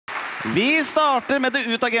Vi starter med det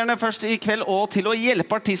utagerende først i kveld, og til å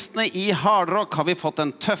hjelpe artistene i hardrock har vi fått en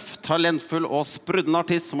tøff, talentfull og sprudlende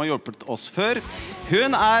artist som har hjulpet oss før.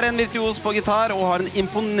 Hun er en virtuos på gitar og har en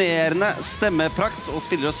imponerende stemmeprakt og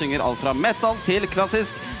spiller og synger alt fra metal til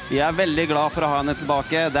klassisk. Vi er veldig glad for å ha henne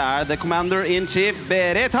tilbake. Det er The Commander-in-Chief,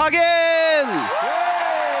 Berit Hagen!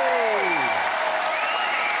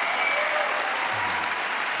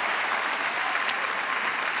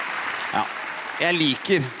 Ja, jeg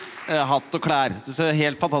liker hatt og klær. Det ser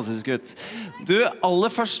helt fantastisk ut. Du,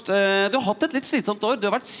 aller først, du har hatt et litt slitsomt år. Du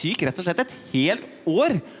har vært syk rett og slett et helt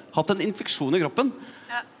år. Hatt en infeksjon i kroppen.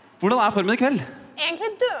 Ja. Hvordan er formen i kveld?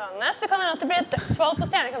 Egentlig døende, så det kan hende at det blir et dødsfall på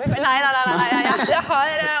Stjernekamp i kveld. Nei. Jeg har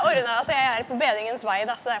ordnet, altså jeg er på bedringens vei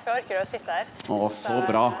da, så derfor orker jeg å sitte her. Så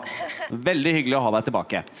bra. Veldig hyggelig å ha deg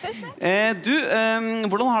tilbake. Du,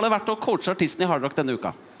 hvordan har det vært å coache artisten i hardrock denne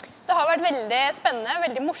uka? Det har vært veldig spennende,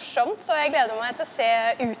 veldig morsomt, så jeg gleder meg til å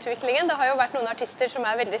se utviklingen. Det har jo vært noen artister som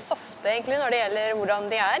er veldig softe egentlig når det gjelder hvordan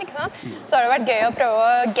de er, ikke sant? Så har det vært gøy å prøve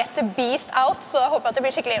å get the beast out, så jeg håper at det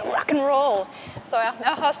blir skikkelig rock'n'roll. Så ja,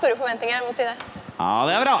 jeg har store forventninger, jeg må si det. Ja,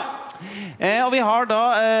 det er bra. Og vi har da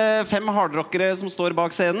 5 hardrockere som står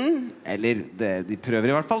bak scenen. Eller, de prøver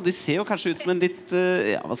i hvert fall. De ser jo kanskje ut som en litt,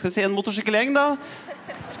 ja, hva skal jeg si, en motorsykkelgjeng da.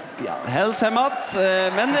 Ja, helsemmat.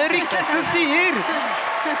 Men ryktene sier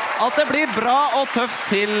at det blir bra og tøft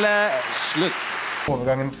til slutt.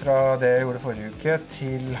 Overgangen fra det jeg gjorde forrige uke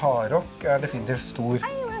til hardrock er definitivt stor.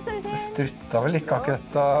 Det strutta vel ikke akkurat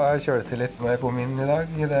da jeg kjørte til litt når jeg kom inn i dag.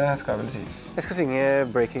 Det skal vel sies. Jeg skal synge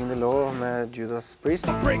Breaking the Law med Judas Priest.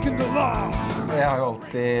 Breaking the Law! Jeg har jo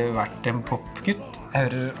alltid vært en popgutt. Jeg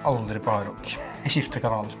hører aldri på hardrock. Jeg skifter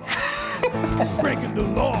kanal. Breaking the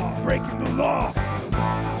law, breaking the law.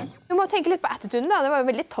 Du må tenke litt på attituden da, det var jo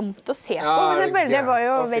veldig tomt å se på. Det var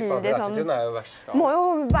jo veldig sånn, må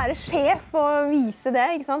jo være sjef og vise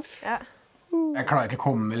det, ikke sant? Ja. Jeg klarer ikke å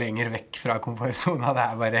komme lenger vekk fra komfortzona, det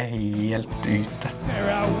er bare helt ute.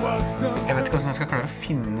 Jeg vet ikke hvordan jeg skal klare å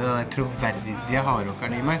finne den troverdige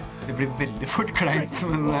hardrockeren i meg. Det blir veldig fort kleint,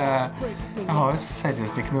 men jeg har jo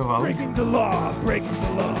seriøst ikke noe valg. Breaking the law, breaking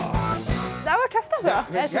the law. Det var tøft altså.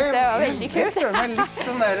 Jeg synes det var veldig kult. Jeg føler meg litt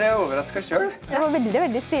sånn der overrasket selv. Det var veldig,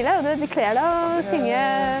 veldig stilig, og det kler deg å synge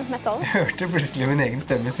metal. Jeg hørte plutselig min egen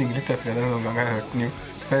stemme synge litt tøffere enn noen gang jeg har hørt den gjort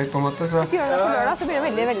før, på en måte. Så hvis vi gjør det på lørdag, så blir det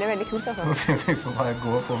veldig, veldig, veldig kult altså. Vi får bare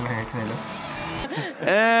gå på med helt kneløft.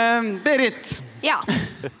 Berit! Ja.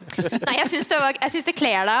 Nei, jeg synes det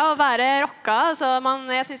kler deg å være rocka. Altså,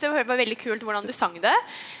 jeg synes det var veldig kult hvordan du sang det.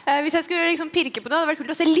 Hvis jeg skulle liksom pirke på det, hadde det vært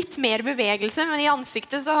kult å se litt mer bevegelse, men i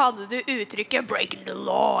ansiktet så hadde du uttrykket breaking the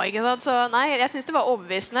law, ikke sant? Så nei, jeg synes det var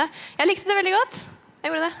overbevisende. Jeg likte det veldig godt. Jeg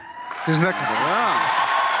gjorde det. Tusen takk.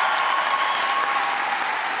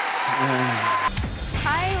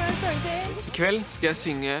 Hei, hvordan står det til? I kveld skal jeg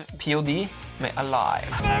synge POD med Alive.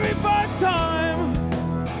 Very first time,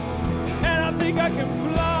 and I think I can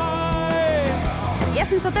fly. Jeg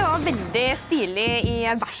synes at det var veldig stilig i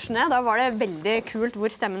versene. Da var det veldig kult hvor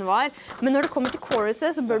stemmen var. Men når det kommer til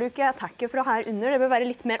choruset, så bør du ikke attacke fra her under. Det bør være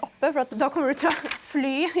litt mer oppe, for da kommer du til å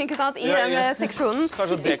fly, ikke sant, i den seksjonen.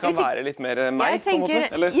 Kanskje det kan være litt mer meg, på en måte?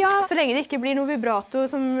 Eller? Ja, så lenge det ikke blir noe vibrato,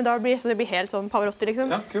 som da blir, så det blir helt sånn power 8, liksom.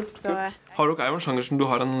 Ja, kult. Hardrock er jo en sjanger som du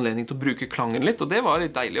har en anledning til å bruke klangen litt, og det var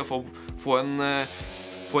litt deilig å få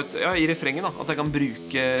i refrengen da, at jeg kan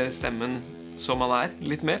bruke stemmen som man er,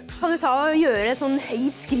 litt mer. Kan du ta og gjøre et sånn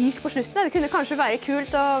høyt skrik på slutten? Det kunne kanskje være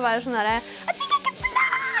kult å være sånn der I think I can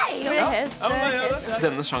fly!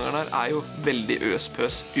 Denne sjangeren her er jo veldig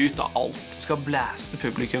øspøs ut av alt. Du skal blaste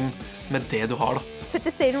publikum med det du har da. Put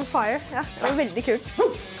the stage on fire. Ja, det var veldig kult.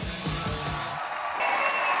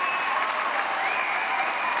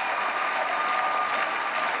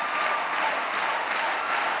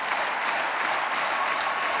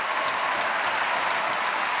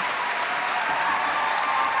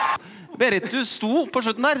 Berit, du sto på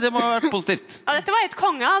slutten der. Det må ha vært positivt. Ja, dette var helt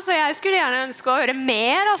konge, altså. Jeg skulle gjerne ønske å høre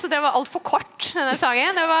mer. Altså, det var alt for kort, denne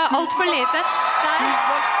sangen. Det var alt for lite.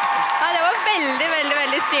 Nei, det var veldig, veldig,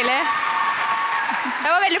 veldig stilig.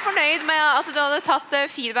 Jeg var veldig fornøyd med at du hadde tatt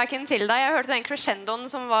feedbacken til deg. Jeg hørte den crescendoen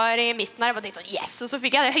som var i midten her. Jeg bare tenkte sånn, yes! Og så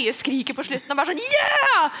fikk jeg det høye skriket på slutten og bare sånn,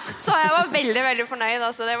 yeah! Så jeg var veldig, veldig fornøyd.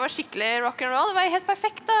 Altså, det var skikkelig rock'n'roll. Det var helt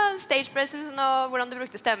perfekt da. Stage presence og hvordan du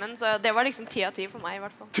brukte stemmen. Så det var liksom 10 av 10 for meg i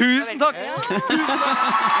hvert fall. Tusen takk! Ja. Tusen takk!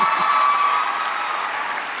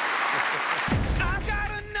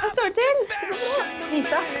 Hva står det til?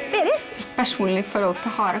 Lisa, Berit? mitt personlige forhold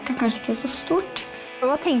til hardrock er kanskje ikke så stort.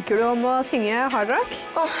 Hva tenker du om å synge hardrock?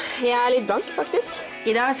 Jeg er litt blank, faktisk.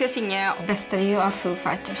 I dag skal jeg synge Best of You av Foo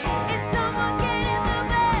Fighters.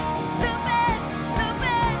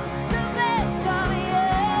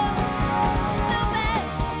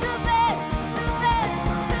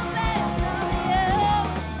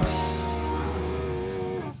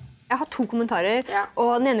 2 kommentarer,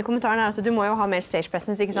 og den ene kommentaren at du må jo ha mer stage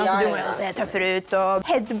presence, ikke sant? Så du må jo se tøffere ut, og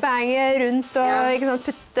headbange rundt, og ikke sant,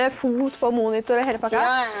 putte fot på monitor og hele pakka.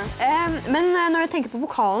 Men når du tenker på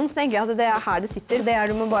vokalen, så tenker jeg at det her det sitter. Det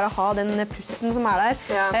du må bare ha den pusten som der.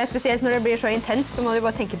 Spesielt når det blir så intenst, så må du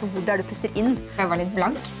bare tenke på hvor du puster inn. Jeg var litt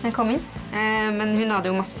blank når jeg kom inn, men hun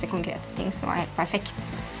hadde jo masse konkrete ting som var helt perfekt.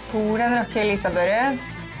 Hvordan rocker Lisa Børre?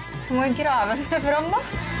 Du må grave det fram, da.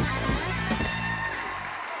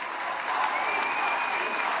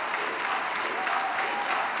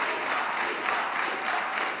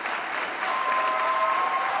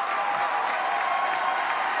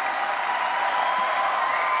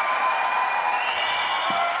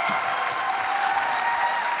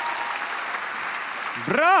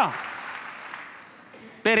 Bra!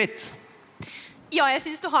 Berit. Ja, jeg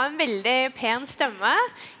synes du har en veldig pen stemme.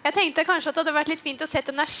 Jeg tenkte kanskje at det hadde vært litt fint å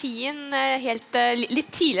sette energien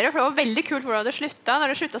litt tidligere, for det var veldig kult hvordan det sluttet.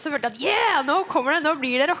 Når det sluttet så følte jeg at yeah, nå kommer det, nå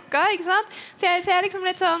blir det rocka, ikke sant? Så jeg er liksom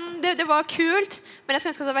litt sånn, det var kult, men jeg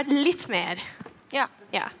skulle ønske at det hadde vært litt mer. Ja.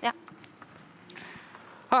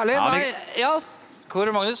 Herlig. Ja,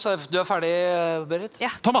 Kåre Magnus, du ferdig, Berit?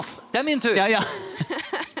 Ja. Thomas. Det min tur. Ja.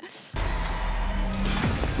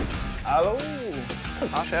 Hallo.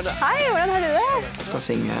 Hva skjer det? Hei, hvordan har du det? Jeg skal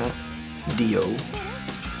synge Dio,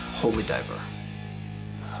 Holy Diver.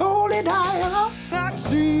 Holy Diver. Not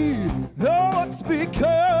see what's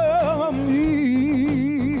become of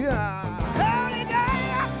me. Holy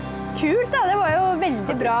Diver. Kult da, det var jo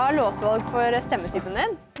veldig bra låtvalg for stemmetypen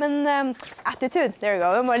din. Men attitude, there you go.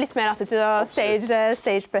 Det var litt mer attitude og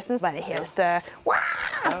stage presence. Bare helt,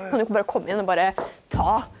 kan du ikke bare komme inn og bare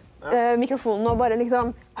ta mikrofonen og bare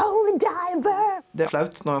liksom Holy Diver! Det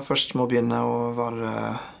flaut når jeg først må begynne å være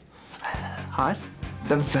her.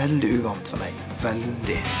 Det veldig uvant for meg.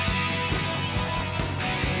 Veldig.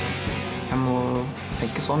 Jeg må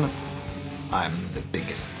tenke sånn at I'm the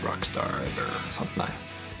biggest rockstar ever. Sant? Nei,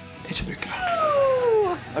 ikke bruke det.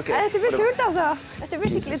 Dette blir kult, altså. Dette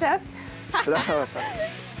blir skikkelig tøft.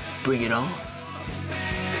 Bring it on.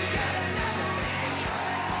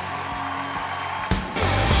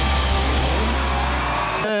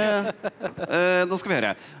 Nå skal vi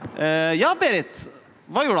høre. Ja, Berit.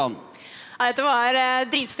 Hva gjorde han? Dette var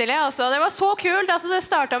dritstille, altså. Det var så kult. Altså, det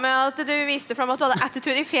startet med at du viste frem at du hadde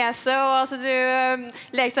attitude i fjeset, og altså, du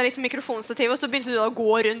lekte litt mikrofonstativ, og så begynte du å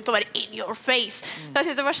gå rundt og være in your face. Jeg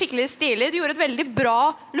synes det var skikkelig stilig. Du gjorde et veldig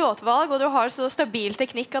bra låtvalg, og du har så stabil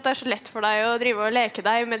teknikk at det er så lett for deg å drive og leke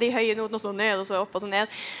deg med de høye notene og så ned og så opp og så ned.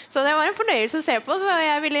 Så det var en fornøyelse å se på, så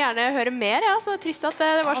jeg ville gjerne høre mer, ja. Så trist at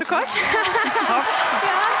det var så kort.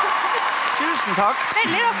 Tusen takk.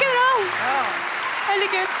 Veldig rock'n'roll.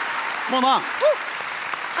 Veldig kult. Mona.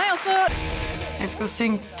 Jeg skal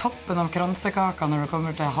synge toppen av kransekaka når det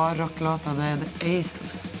kommer til hardrock-låta. Det The Ace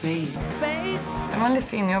of Spades. Det er en veldig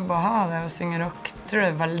fin jobb å ha, det å synge rock. Jeg tror det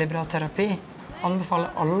er veldig bra terapi.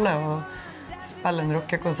 Anbefaler alle å spille en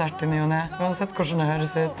rockekonsert i ny og ne, uansett hvordan det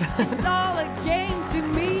høres ut.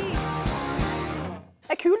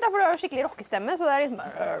 Det er kult, for du har skikkelig rockestemme, så det er litt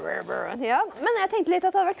ja. Men jeg tenkte litt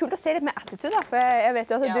at det hadde vært kult å se litt mer attitude, da. For jeg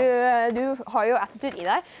vet jo at du har jo attitude i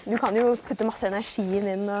deg. Du kan jo putte masse energien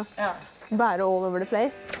inn og være all over the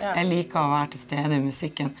place. Jeg liker å være til stede i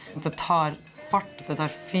musikken. Det tar fart, det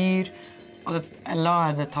tar fyr, og jeg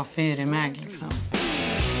lar det ta fyr i meg, liksom.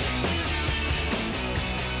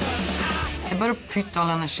 Jeg bare putter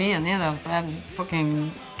all energien i det, og så er det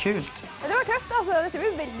fucking kult. Det var tøft, altså. Dette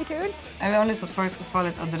blir veldig kult. Jeg har lyst til at folk skal få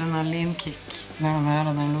litt adrenalinkick når de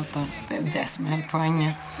hører den låta. Det er jo det som er hele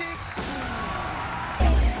poenget.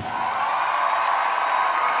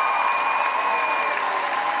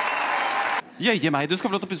 Jøye meg, du skal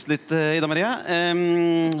få lov til å puste litt, Ida Marie.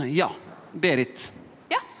 Ja, Berit.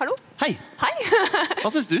 Ja, hallo. Hei. Hei. Hva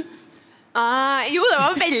synes du? Jo, det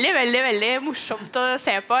var veldig, veldig, veldig morsomt å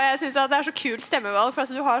se på. Jeg synes at det er så kult stemmevalg, for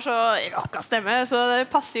at du har så rocka stemme, så det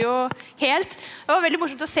passer jo helt. Det var veldig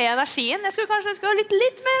morsomt å se energien. Jeg skulle kanskje ønske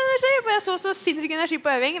litt mer energi, for jeg så sinnssyk energi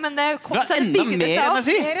på øving, men det kom seg enda mer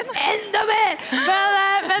energi? Enda mer!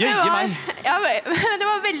 Men det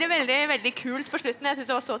var veldig, veldig, veldig kult på slutten. Jeg synes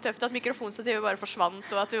det var så tøft at mikrofonstativet bare forsvant,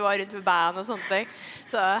 og at du var rundt ved band og sånne ting.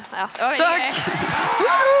 Så ja, det var veldig gøy.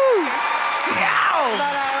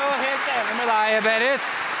 Der er jeg jo helt enig med deg, Berit.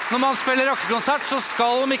 Når man spiller rockekonsert, så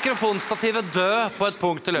skal mikrofonstativet dø på et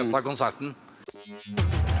punkt i løpet av konserten.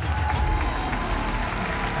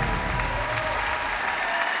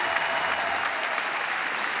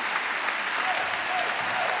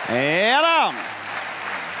 Ja da!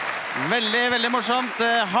 Veldig, veldig morsomt.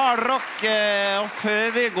 Hardrock. Og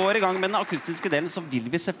før vi går i gang med den akustiske delen, så vil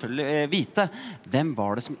vi selvfølgelig vite hvem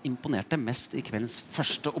var det som imponerte mest i kveldens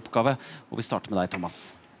første oppgave. Og vi starter med deg, Thomas.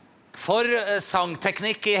 For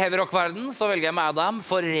sangteknikk i heavyrock-verden så velger jeg med Adam.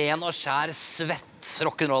 For ren og skjær svett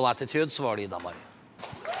rock'n'roll-attitude så var det Ida Marie.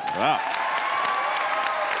 Ja.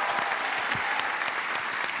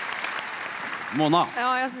 Mona.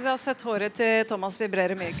 Ja, jeg synes jeg har sett håret til Thomas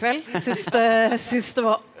vibrere mye i kveld. Synes det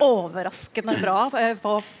var overraskende bra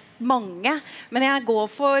på mange. Men jeg går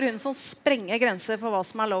for hun som sprenger grenser for hva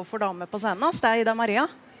som er lov for damer på scenen. Det er Ida Maria.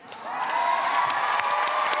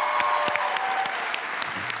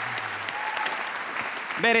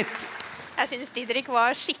 Berit. Jeg synes Didrik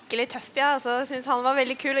var skikkelig tøff, ja. Jeg synes han var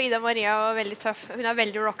veldig kul, og Ida Maria var veldig tøff. Hun er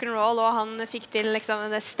veldig rock'n'roll, og han fikk til liksom,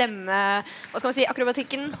 det stemme, hva skal man si,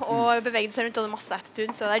 akrobatikken, og bevegde seg rundt og hadde masse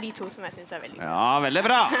attitude, så det er de to som jeg synes er veldig kul. Ja, veldig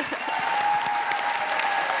bra.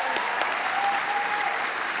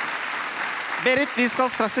 Berit, vi skal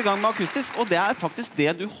straks i gang med akustisk, og det er faktisk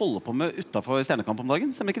det du holder på med utenfor Stjernekamp om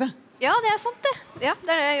dagen, stemmer ikke det? Ja, det er sant det. Ja, det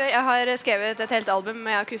er det jeg gjør. Jeg har skrevet et helt album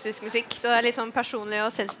med akustisk musikk, så det er litt sånn personlig og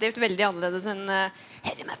sensitivt, veldig annerledes enn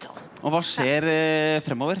heavy metal. Og hva skjer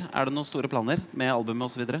fremover? Er det noen store planer med albumet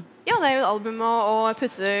og så videre? Ja, det er jo et album å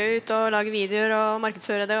putte det ut og lage videoer og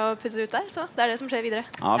markedsføre det og putte det ut der, så det er det som skjer videre.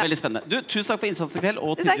 Ja, veldig spennende. Du, tusen takk for innsatsen i kveld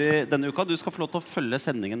og til denne uka. Du skal få lov til å følge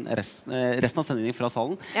sendingen, resten av sendingen fra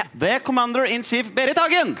salen. Ja. The Commander in Chief, Berit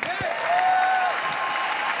Hagen!